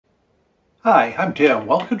Hi, I'm Tim.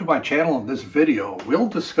 Welcome to my channel. In this video, we'll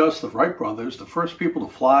discuss the Wright brothers, the first people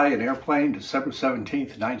to fly an airplane December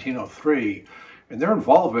 17th, 1903, and their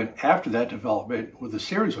involvement after that development with a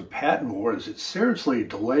series of patent wars that seriously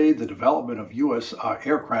delayed the development of U.S.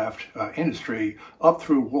 aircraft industry up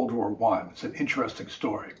through World War I. It's an interesting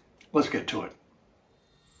story. Let's get to it.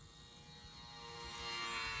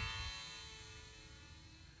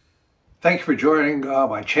 Thank you for joining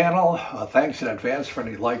my channel. Thanks in advance for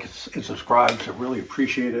any likes and subscribes. I really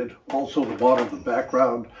appreciate it. Also, the bottom of the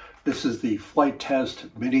background, this is the Flight Test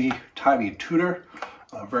Mini Tiny Tutor.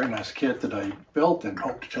 A very nice kit that I built and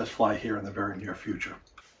hope to test fly here in the very near future.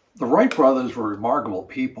 The Wright brothers were remarkable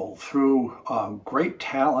people. Through great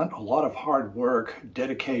talent, a lot of hard work,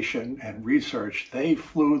 dedication, and research, they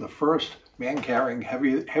flew the first man-carrying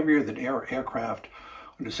heavier than air aircraft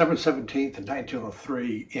on December 17th,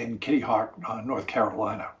 1903 in Kitty Hawk, North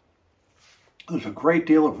Carolina. There's a great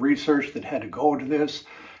deal of research that had to go into this.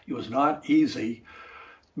 It was not easy.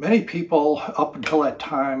 Many people up until that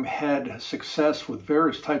time had success with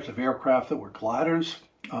various types of aircraft that were gliders.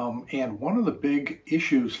 And one of the big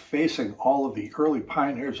issues facing all of the early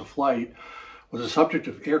pioneers of flight was the subject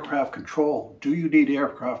of aircraft control. Do you need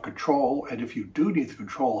aircraft control? And if you do need the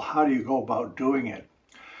control, how do you go about doing it?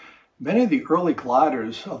 Many of the early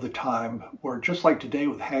gliders of the time were just like today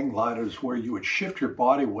with hang gliders, where you would shift your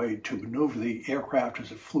body weight to maneuver the aircraft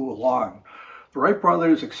as it flew along. The Wright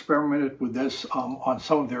brothers experimented with this on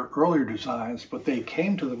some of their earlier designs, but they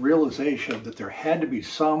came to the realization that there had to be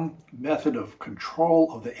some method of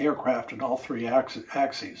control of the aircraft in all three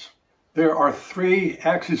axes. There are three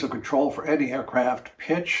axes of control for any aircraft: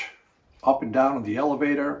 pitch, up and down with the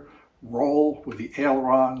elevator, roll with the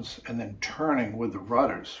ailerons, and then turning with the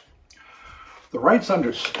rudders. The Wrights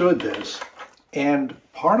understood this, and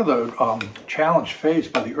part of the challenge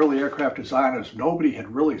faced by the early aircraft designers, nobody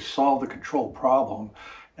had really solved the control problem,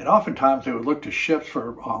 and oftentimes they would look to ships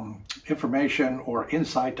for information or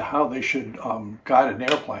insight to how they should guide an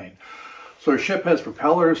airplane. So a ship has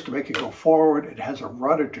propellers to make it go forward. It has a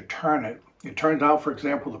rudder to turn it. It turns out, for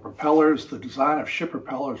example, the design of ship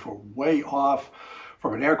propellers were way off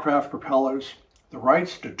from an aircraft propellers. The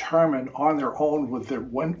Wrights determined on their own with their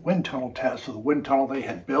wind tunnel test, so the wind tunnel they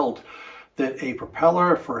had built, that a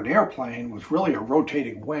propeller for an airplane was really a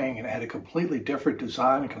rotating wing, and it had a completely different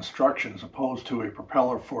design and construction as opposed to a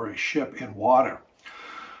propeller for a ship in water.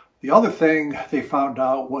 The other thing they found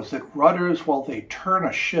out was that rudders, while they turn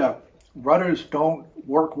a ship, rudders don't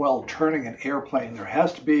work well turning an airplane. There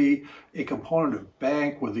has to be a component of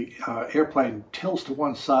bank where the airplane tilts to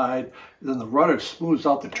one side, and then the rudder smooths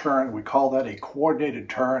out the turn. We call that a coordinated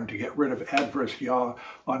turn to get rid of adverse yaw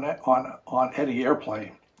on any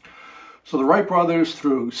airplane. So the Wright brothers,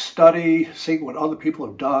 through study, seeing what other people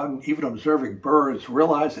have done, even observing birds,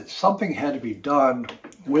 realized that something had to be done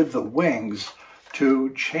with the wings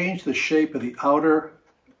to change the shape of the outer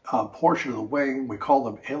portion of the wing. We call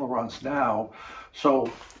them ailerons now.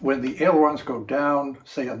 So when the ailerons go down,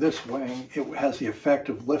 say on this wing, it has the effect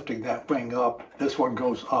of lifting that wing up. This one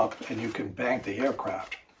goes up and you can bank the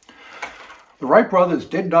aircraft. The Wright brothers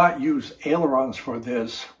did not use ailerons for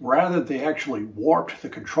this. Rather, they actually warped the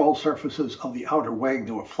control surfaces of the outer wing.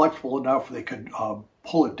 They were flexible enough they could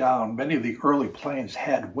pull it down. Many of the early planes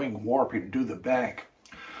had wing warping to do the bank.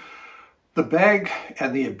 The bank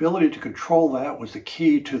and the ability to control that was the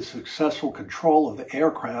key to successful control of the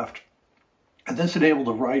aircraft, and this enabled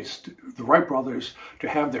the Wright brothers to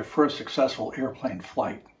have their first successful airplane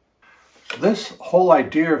flight. So this whole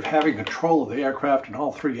idea of having control of the aircraft in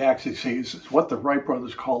all three axes is what the Wright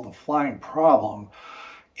brothers call the flying problem,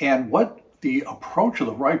 and what the approach of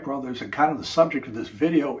the Wright brothers and kind of the subject of this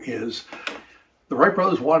video is. The Wright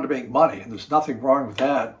brothers wanted to make money, and there's nothing wrong with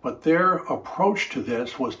that, but their approach to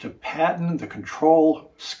this was to patent the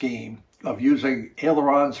control scheme of using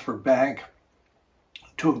ailerons for bank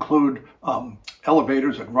to include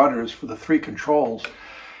elevators and rudders for the three controls,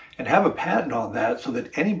 and have a patent on that so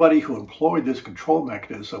that anybody who employed this control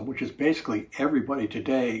mechanism, which is basically everybody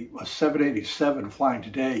today, a 787 flying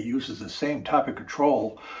today uses the same type of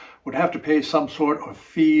control, would have to pay some sort of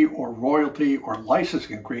fee or royalty or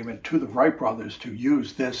licensing agreement to the Wright brothers to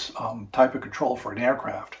use this type of control for an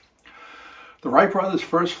aircraft. The Wright brothers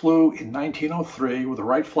first flew in 1903 with the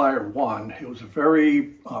Wright Flyer 1. It was a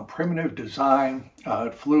very primitive design.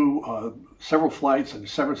 It flew several flights on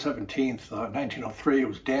December 17th, 1903. It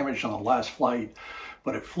was damaged on the last flight,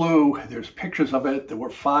 but it flew. There's pictures of it. There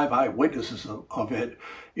were 5 eyewitnesses of it.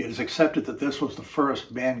 It is accepted that this was the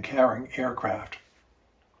first man-carrying aircraft.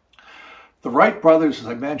 The Wright brothers, as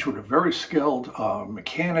I mentioned, were very skilled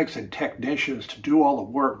mechanics and technicians to do all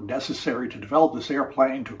the work necessary to develop this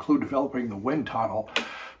airplane, to include developing the wind tunnel,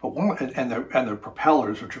 and the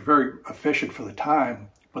propellers, which are very efficient for the time.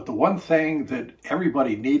 But the one thing that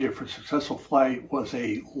everybody needed for successful flight was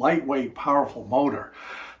a lightweight, powerful motor.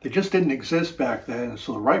 They just didn't exist back then.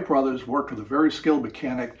 So the Wright brothers worked with a very skilled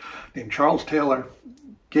mechanic named Charles Taylor,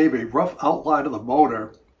 gave a rough outline of the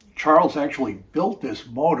motor. Charles actually built this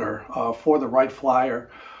motor for the Wright Flyer.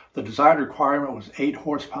 The design requirement was 8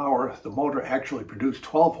 horsepower. The motor actually produced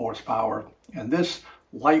 12 horsepower. And this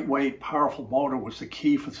lightweight, powerful motor was the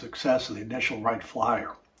key for the success of the initial Wright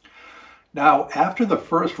Flyer. Now, after the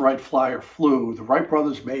first Wright Flyer flew, the Wright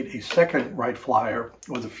brothers made a second Wright Flyer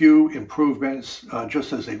with a few improvements,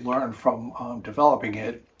 just as they learned from developing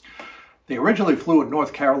it. They originally flew in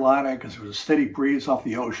North Carolina because there was a steady breeze off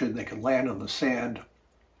the ocean. They could land on the sand.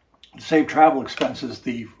 To save travel expenses,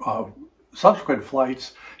 the subsequent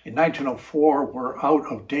flights in 1904 were out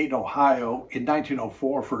of Dayton, Ohio. In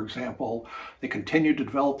 1904, for example, they continued to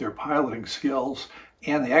develop their piloting skills,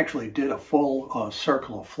 and they actually did a full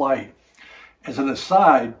circle of flight. As an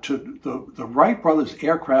aside, to the Wright brothers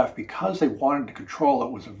aircraft, because they wanted to control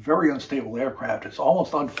it, was a very unstable aircraft. It's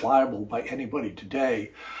almost unflyable by anybody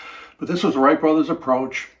today. But this was the Wright brothers'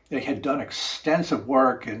 approach. They had done extensive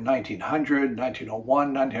work in 1900,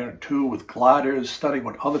 1901, 1902 with gliders, studying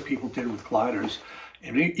what other people did with gliders.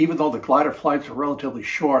 And even though the glider flights are relatively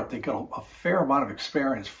short, they got a fair amount of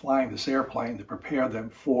experience flying this airplane to prepare them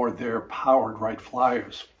for their powered Wright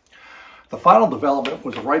Flyers. The final development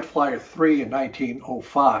was a Wright Flyer 3 in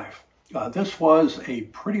 1905. This was a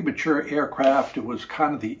pretty mature aircraft. It was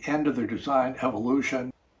kind of the end of their design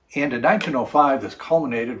evolution. And in 1905, this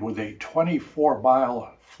culminated with a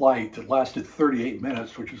 24-mile flight that lasted 38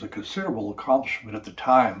 minutes, which is a considerable accomplishment at the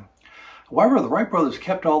time. However, the Wright brothers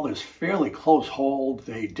kept all this fairly close hold.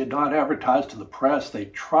 They did not advertise to the press. They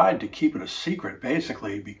tried to keep it a secret,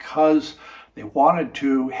 basically, because they wanted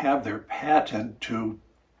to have their patent to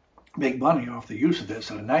make money off the use of this.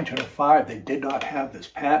 And in 1905, they did not have this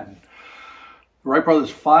patent. The Wright brothers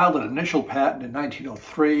filed an initial patent in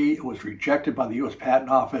 1903. It was rejected by the U.S. Patent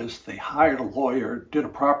Office. They hired a lawyer, did a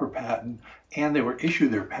proper patent, and they were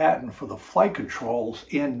issued their patent for the flight controls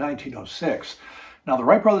in 1906. Now, the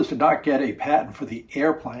Wright brothers did not get a patent for the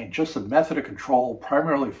airplane, just a method of control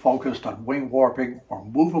primarily focused on wing warping or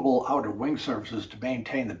movable outer wing surfaces to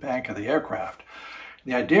maintain the bank of the aircraft.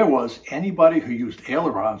 The idea was anybody who used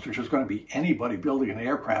ailerons, which was going to be anybody building an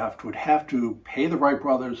aircraft, would have to pay the Wright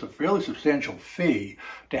brothers a fairly substantial fee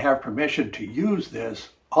to have permission to use this.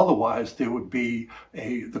 Otherwise, they'd be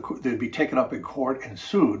taken up in court and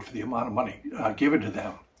sued for the amount of money given to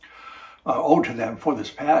them, owed to them for this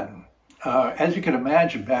patent. As you can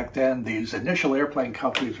imagine, back then, these initial airplane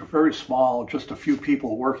companies were very small, just a few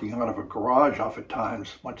people working out of a garage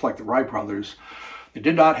oftentimes, much like the Wright brothers. They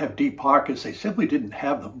did not have deep pockets. They simply didn't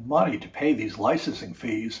have the money to pay these licensing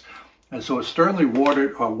fees. And so a sternly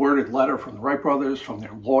worded letter from the Wright brothers, from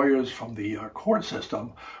their lawyers, from the court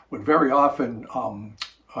system, would very often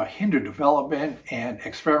hinder development and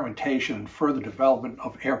experimentation and further development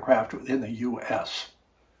of aircraft within the U.S.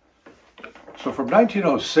 So from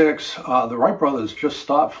 1906, the Wright brothers just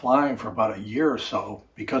stopped flying for about a year or so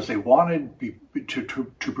because they wanted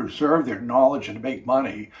to preserve their knowledge and to make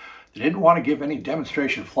money. They didn't want to give any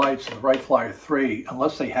demonstration flights in the Wright Flyer 3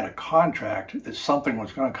 unless they had a contract that something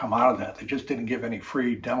was going to come out of that. They just didn't give any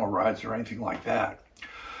free demo rides or anything like that.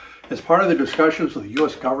 As part of the discussions with the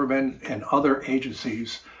U.S. government and other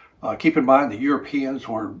agencies, keep in mind the Europeans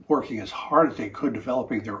were working as hard as they could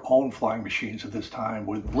developing their own flying machines at this time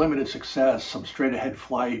with limited success, some straight-ahead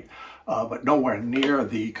flight, but nowhere near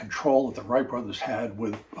the control that the Wright brothers had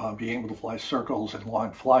with being able to fly circles and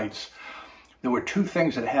long flights. There were two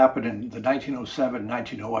things that happened in the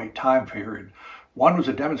 1907-1908 time period. One was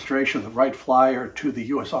a demonstration of the Wright Flyer to the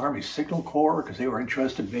U.S. Army Signal Corps because they were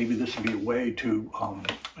interested maybe this would be a way to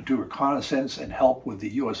do reconnaissance and help with the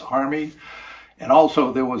U.S. Army. And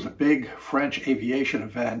also there was a big French aviation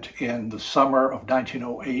event in the summer of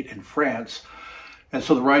 1908 in France. And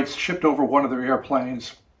so the Wrights shipped over one of their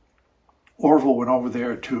airplanes. Orville went over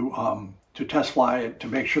there to test fly it, to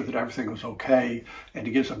make sure that everything was okay, and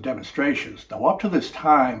to give some demonstrations. Now, up to this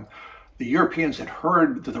time, the Europeans had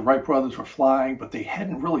heard that the Wright brothers were flying, but they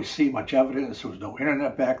hadn't really seen much evidence. There was no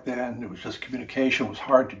internet back then. It was just communication was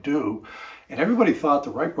hard to do. And everybody thought the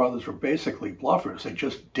Wright brothers were basically bluffers.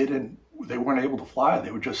 They weren't able to fly.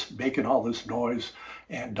 They were just making all this noise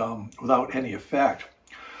and without any effect.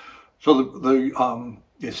 So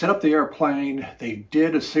they set up the airplane. They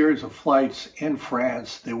did a series of flights in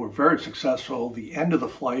France. They were very successful. The end of the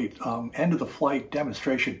flight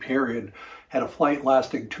demonstration period had a flight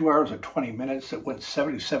lasting 2 hours and 20 minutes. It went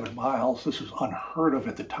 77 miles. This was unheard of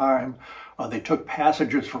at the time. They took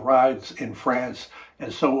passengers for rides in France,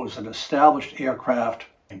 and so it was an established aircraft.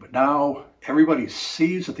 But now everybody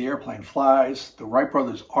sees that the airplane flies. The Wright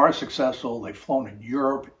brothers are successful. They've flown in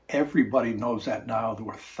Europe. Everybody knows that now. There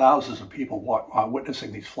were thousands of people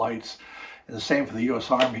witnessing these flights. And the same for the U.S.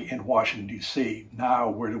 Army in Washington, D.C. Now,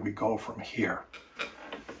 where do we go from here?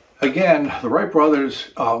 Again, the Wright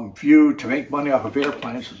brothers' view to make money off of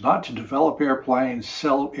airplanes is not to develop airplanes,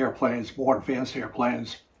 sell airplanes, more advanced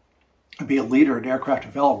airplanes, and be a leader in aircraft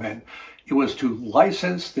development. It was to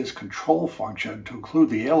license this control function to include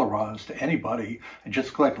the ailerons to anybody and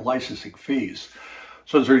just collect licensing fees.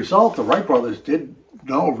 So as a result, the Wright brothers did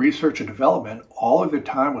no research and development. All of their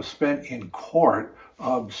time was spent in court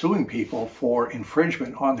suing people for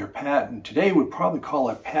infringement on their patent. Today we'd probably call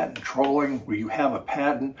it patent trolling, where you have a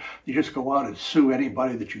patent, you just go out and sue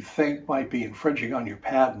anybody that you think might be infringing on your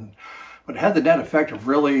patent. But it had the net effect of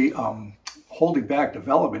really holding back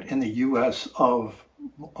development in the U.S. of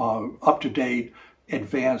up-to-date,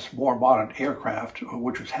 advanced, more modern aircraft,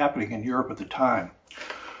 which was happening in Europe at the time.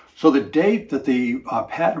 So the date that the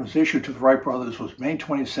patent was issued to the Wright brothers was May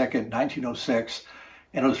 22nd, 1906,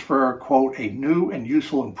 and it was for, quote, a new and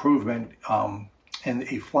useful improvement in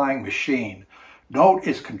a flying machine. Note,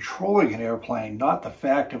 it's controlling an airplane, not the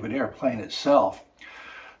fact of an airplane itself.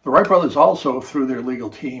 The Wright brothers also, through their legal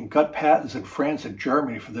team, got patents in France and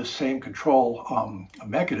Germany for this same control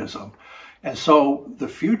mechanism. And so the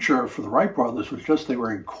future for the Wright brothers was just they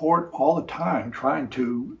were in court all the time trying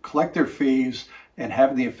to collect their fees and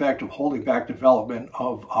having the effect of holding back development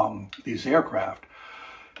of these aircraft.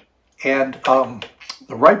 And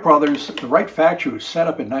the Wright brothers, the Wright factory was set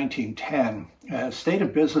up in 1910 and stayed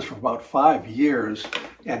in business for about 5 years.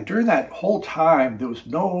 And during that whole time, there was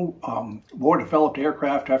no more developed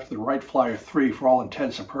aircraft after the Wright Flyer 3 for all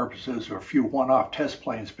intents and purposes, or a few one-off test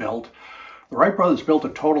planes built. The Wright brothers built a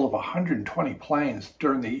total of 120 planes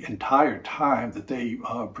during the entire time that they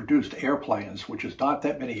produced airplanes, which is not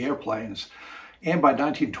that many airplanes. And by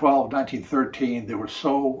 1912, 1913, they were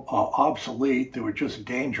so obsolete, they were just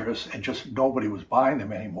dangerous, and just nobody was buying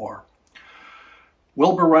them anymore.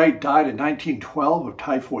 Wilbur Wright died in 1912 of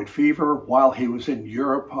typhoid fever while he was in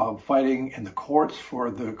Europe fighting in the courts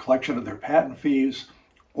for the collection of their patent fees.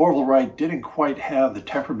 Orville Wright didn't quite have the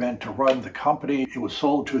temperament to run the company. It was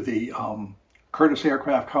sold to the Curtiss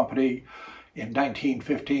Aircraft Company in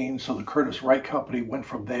 1915, so the Curtiss Wright Company went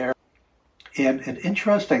from there. And an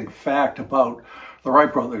interesting fact about the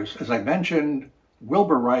Wright brothers, as I mentioned,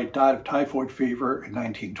 Wilbur Wright died of typhoid fever in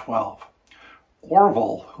 1912.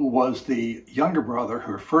 Orville, who was the younger brother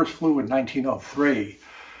who first flew in 1903,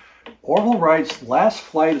 Orville Wright's last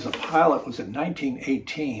flight as a pilot was in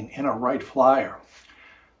 1918 in a Wright Flyer.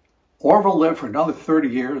 Orville lived for another 30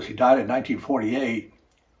 years. He died in 1948.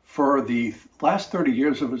 For the last 30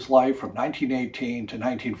 years of his life, from 1918 to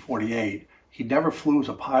 1948, he never flew as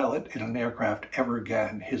a pilot in an aircraft ever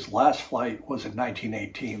again. His last flight was in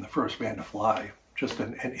 1918, the first man to fly. Just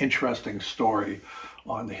an interesting story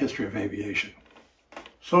on the history of aviation.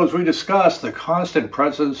 So as we discussed, the constant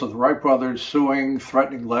presence of the Wright brothers suing,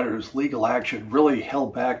 threatening letters, legal action really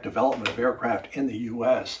held back development of aircraft in the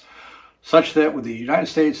U.S., such that when the United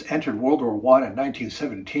States entered World War I in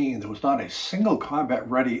 1917, there was not a single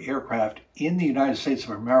combat-ready aircraft in the United States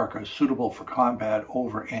of America suitable for combat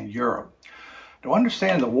over in Europe. To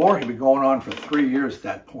understand, the war had been going on for 3 years at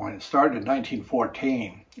that point. It started in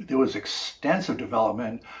 1914. There was extensive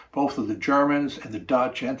development, both of the Germans and the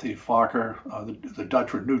Dutch. Anthony Fokker, the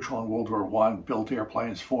Dutch were neutral in World War I, built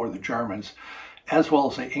airplanes for the Germans, as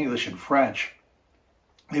well as the English and French.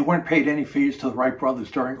 They weren't paid any fees to the Wright brothers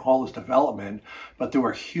during all this development, but there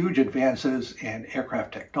were huge advances in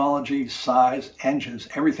aircraft technology, size, engines,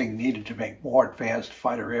 everything needed to make more advanced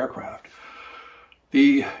fighter aircraft.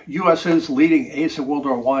 The U.S.'s leading ace in World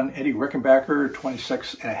War I, Eddie Rickenbacker,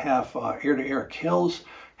 26.5 air-to-air kills,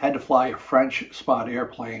 had to fly a French Spot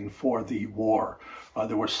airplane for the war.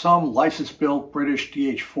 There were some license-built British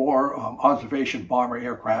DH-4 observation bomber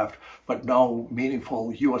aircraft, but no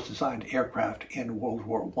meaningful U.S.-designed aircraft in World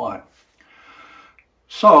War I.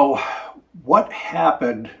 So what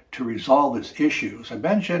happened to resolve this issue? As I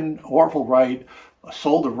mentioned, Orville Wright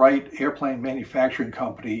sold the Wright Airplane Manufacturing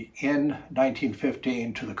Company in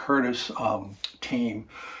 1915 to the Curtiss team,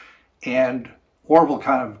 and Orville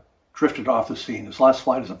kind of drifted off the scene. His last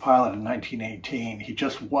flight as a pilot in 1918, he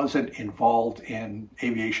just wasn't involved in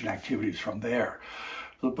aviation activities from there.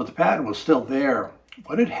 but the patent was still there.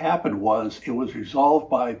 What had happened was it was resolved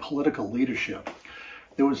by political leadership.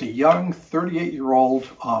 There was a young 38-year-old,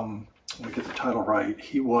 let me get the title right,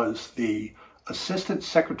 he was the Assistant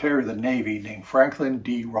Secretary of the Navy named Franklin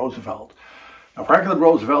D. Roosevelt. Now, Franklin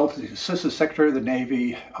Roosevelt, the Assistant Secretary of the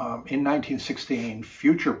Navy in 1916,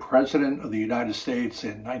 future President of the United States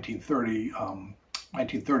in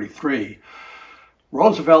 1933,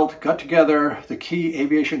 Roosevelt got together the key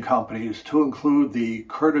aviation companies, to include the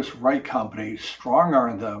Curtiss-Wright company,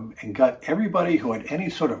 strong-armed them, and got everybody who had any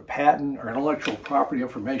sort of patent or intellectual property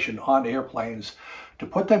information on airplanes to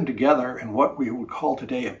put them together in what we would call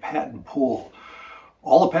today a patent pool.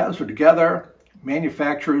 All the patents were together.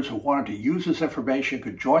 Manufacturers who wanted to use this information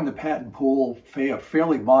could join the patent pool, pay a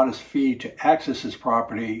fairly modest fee to access this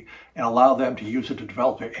property, and allow them to use it to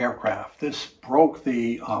develop their aircraft. This broke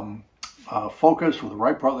the focus with the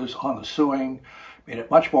Wright brothers on the suing, made it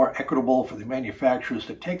much more equitable for the manufacturers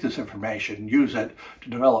to take this information and use it to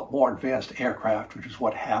develop more advanced aircraft, which is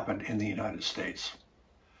what happened in the United States.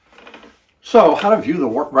 So, how to view the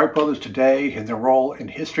Wright brothers today and their role in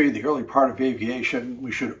history, the early part of aviation?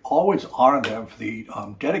 We should always honor them for the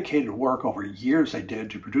dedicated work over years they did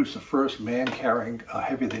to produce the first man-carrying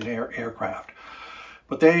heavy-than-air aircraft.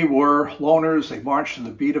 But they were loners, they marched to the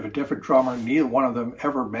beat of a different drummer, neither one of them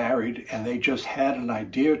ever married, and they just had an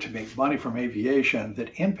idea to make money from aviation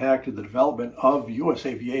that impacted the development of U.S.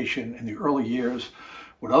 aviation in the early years,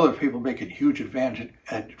 when other people making huge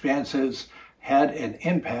advances had an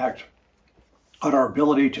impact on our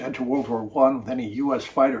ability to enter World War I with any U.S.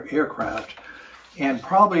 fighter aircraft. And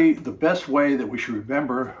probably the best way that we should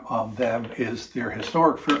remember them is their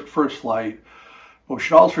historic first flight. But we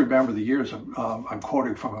should also remember the years of, I'm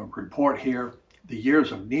quoting from a report here, the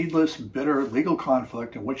years of needless, bitter legal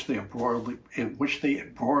conflict in which they embroiled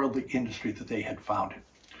the industry that they had founded.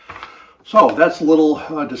 So that's a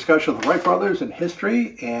little discussion of the Wright brothers and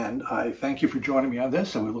history, and I thank you for joining me on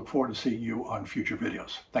this, and we look forward to seeing you on future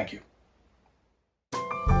videos. Thank you.